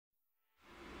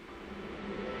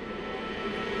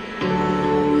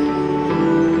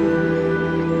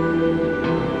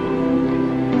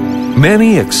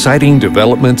Many exciting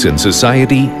developments in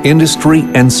society, industry,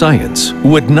 and science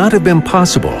would not have been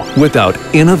possible without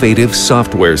innovative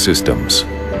software systems.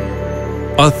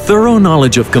 A thorough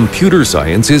knowledge of computer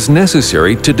science is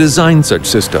necessary to design such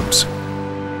systems.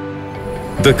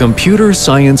 The Computer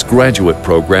Science Graduate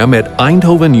Program at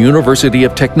Eindhoven University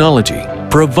of Technology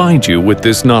provides you with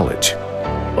this knowledge.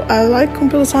 I like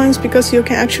computer science because you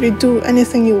can actually do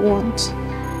anything you want.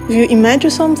 If you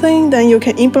imagine something, then you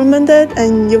can implement it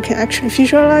and you can actually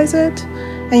visualize it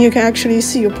and you can actually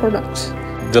see your product.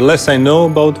 The less I know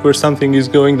about where something is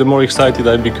going, the more excited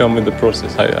I become in the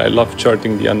process. I love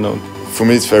charting the unknown. For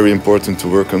me, it's very important to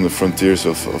work on the frontiers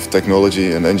of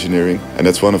technology and engineering. And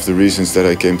that's one of the reasons that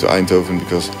I came to Eindhoven,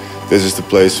 because this is the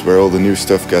place where all the new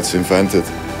stuff gets invented.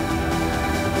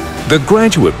 The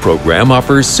graduate program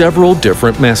offers several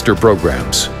different master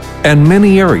programs and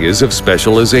many areas of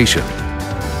specialization.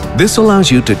 This allows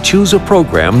you to choose a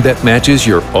program that matches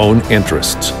your own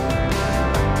interests.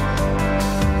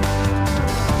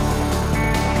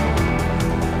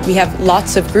 We have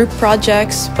lots of group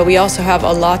projects, but we also have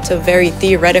a lot of very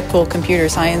theoretical computer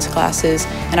science classes,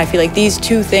 and I feel like these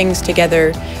two things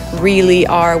together really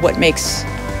are what makes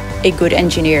a good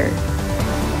engineer.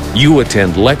 You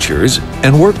attend lectures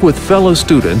and work with fellow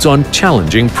students on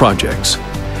challenging projects,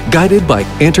 guided by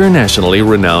internationally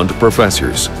renowned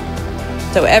professors.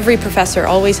 So every professor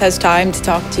always has time to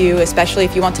talk to you, especially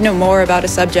if you want to know more about a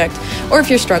subject or if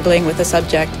you're struggling with a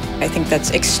subject. I think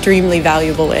that's extremely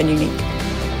valuable and unique.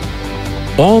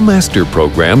 All master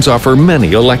programs offer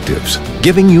many electives,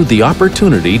 giving you the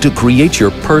opportunity to create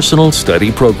your personal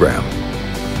study program.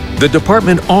 The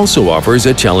department also offers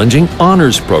a challenging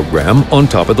honors program on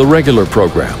top of the regular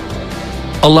program,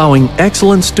 allowing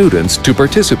excellent students to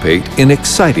participate in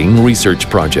exciting research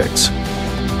projects.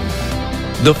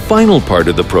 The final part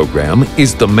of the program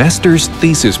is the Master's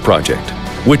Thesis Project,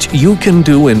 which you can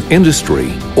do in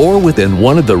industry or within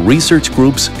one of the research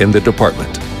groups in the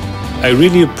department. I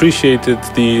really appreciated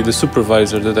the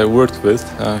supervisor that I worked with.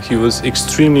 He was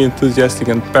extremely enthusiastic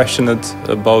and passionate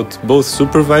about both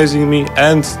supervising me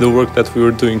and the work that we were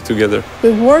doing together.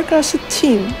 We work as a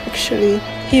team, actually.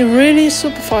 He really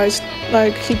supervised,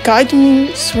 he guided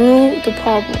me through the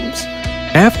problems.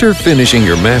 After finishing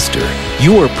your master,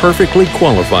 you are perfectly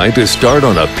qualified to start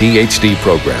on a PhD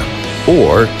program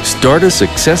or start a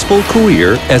successful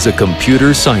career as a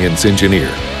computer science engineer.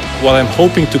 What I'm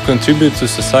hoping to contribute to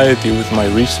society with my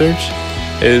research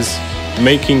is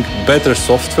making better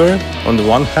software on the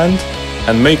one hand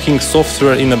and making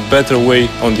software in a better way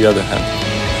on the other hand.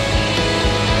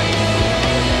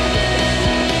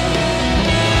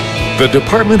 The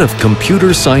Department of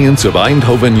Computer Science of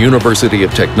Eindhoven University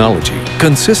of Technology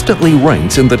consistently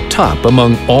ranks in the top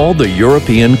among all the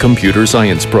European computer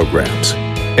science programs.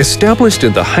 Established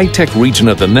in the high-tech region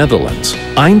of the Netherlands,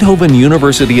 Eindhoven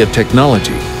University of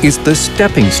Technology is the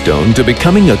stepping stone to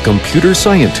becoming a computer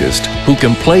scientist who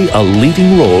can play a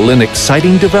leading role in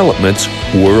exciting developments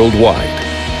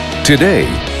worldwide, today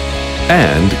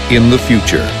and in the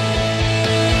future.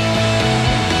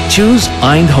 Choose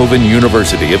Eindhoven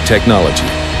University of Technology,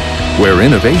 where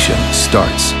innovation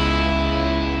starts.